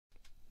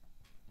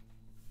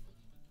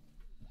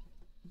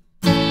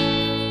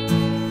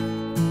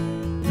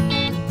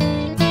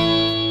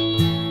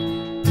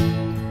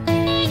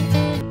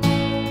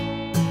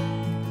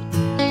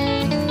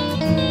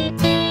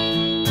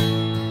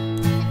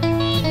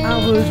I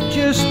was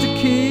just a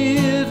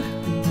kid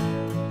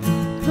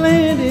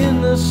playing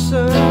in the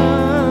sun,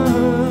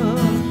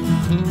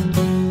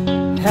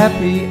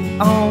 happy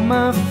all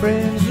my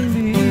friends and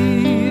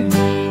me,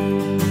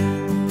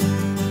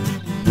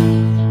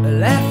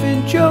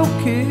 laughing,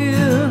 joking,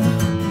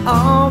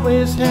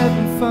 always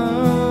having fun.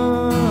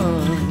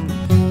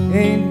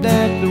 Ain't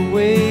that the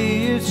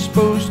way it's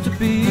supposed to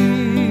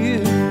be?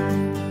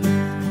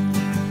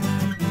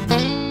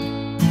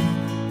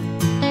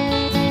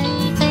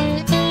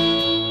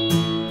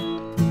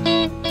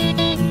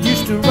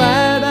 Used to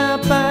ride our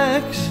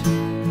bikes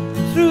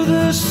through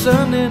the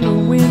sun and the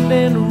wind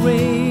and the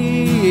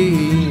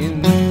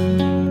rain.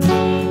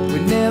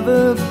 We'd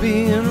never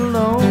been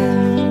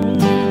alone.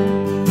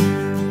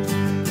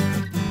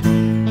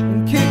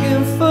 And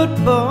kicking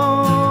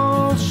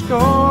football,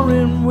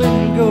 scoring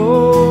winning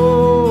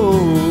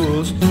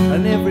goals,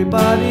 and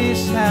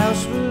everybody's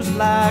house was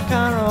like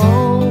our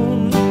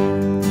own.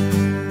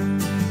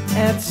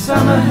 At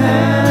Summerhouse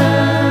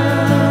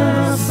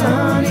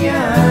on the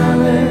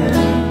island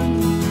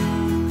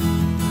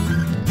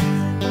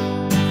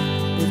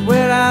is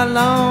where I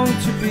long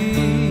to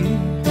be.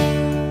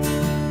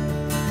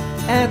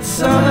 At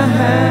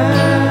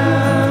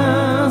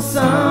Summerhouse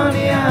on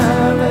the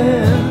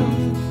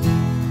island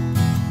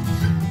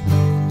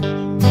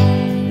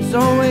is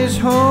always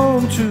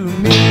home to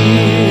me.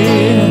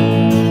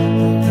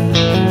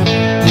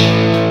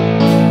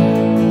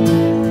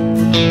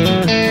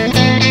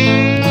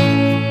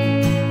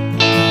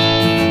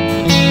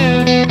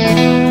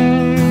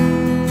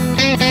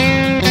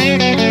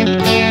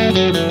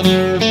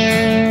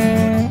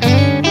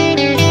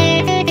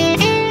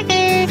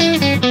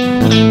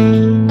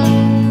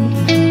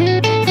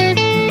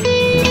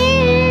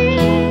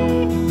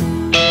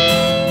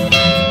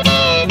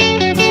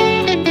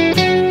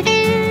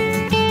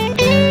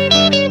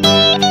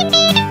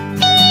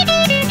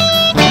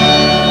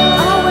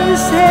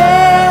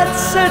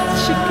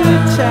 Such a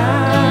good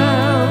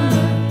time,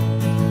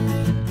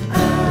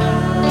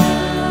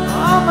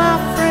 all my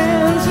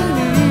friends and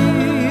me.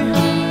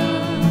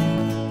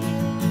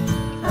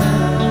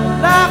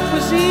 Life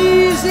was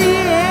easy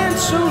and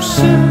so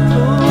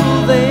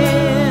simple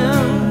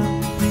then.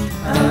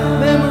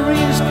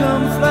 Memories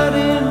come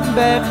flooding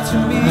back to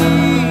me.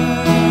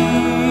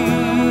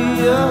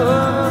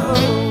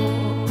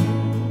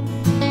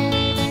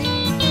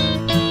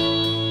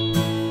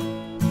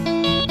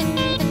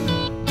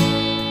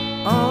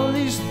 All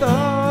these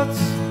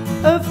thoughts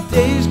of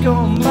days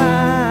gone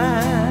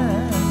by,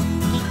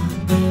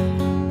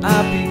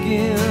 I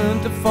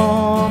begin to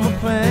form a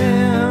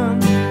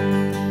plan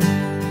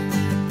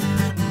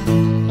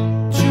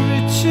to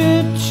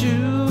return to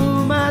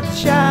my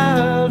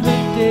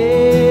childhood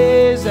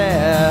days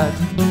at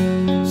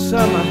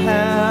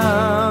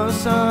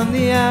Summerhouse on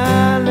the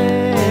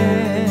island.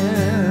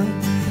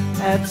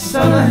 At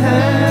Summerhouse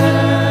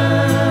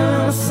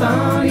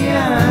on the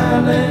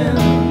island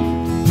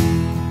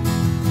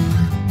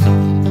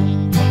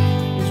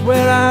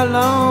where I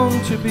long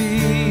to be.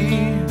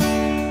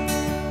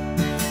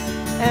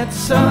 At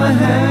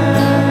Summerhouse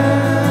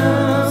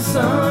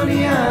on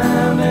the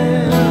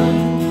island,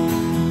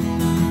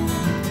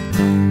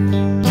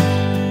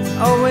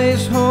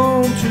 always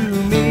home to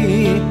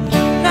me.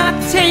 Now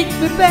take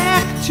me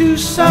back to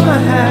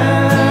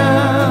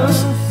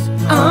Summerhouse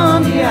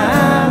on the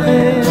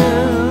island,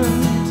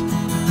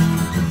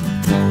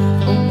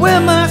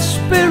 where my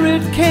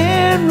spirit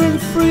can run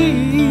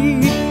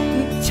free.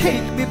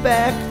 Take me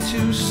back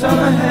to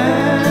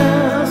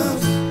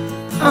Summerhouse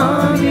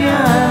on the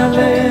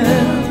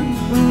island,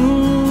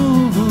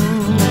 ooh,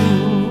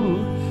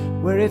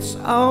 where it's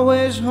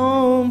always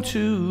home to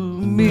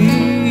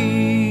me.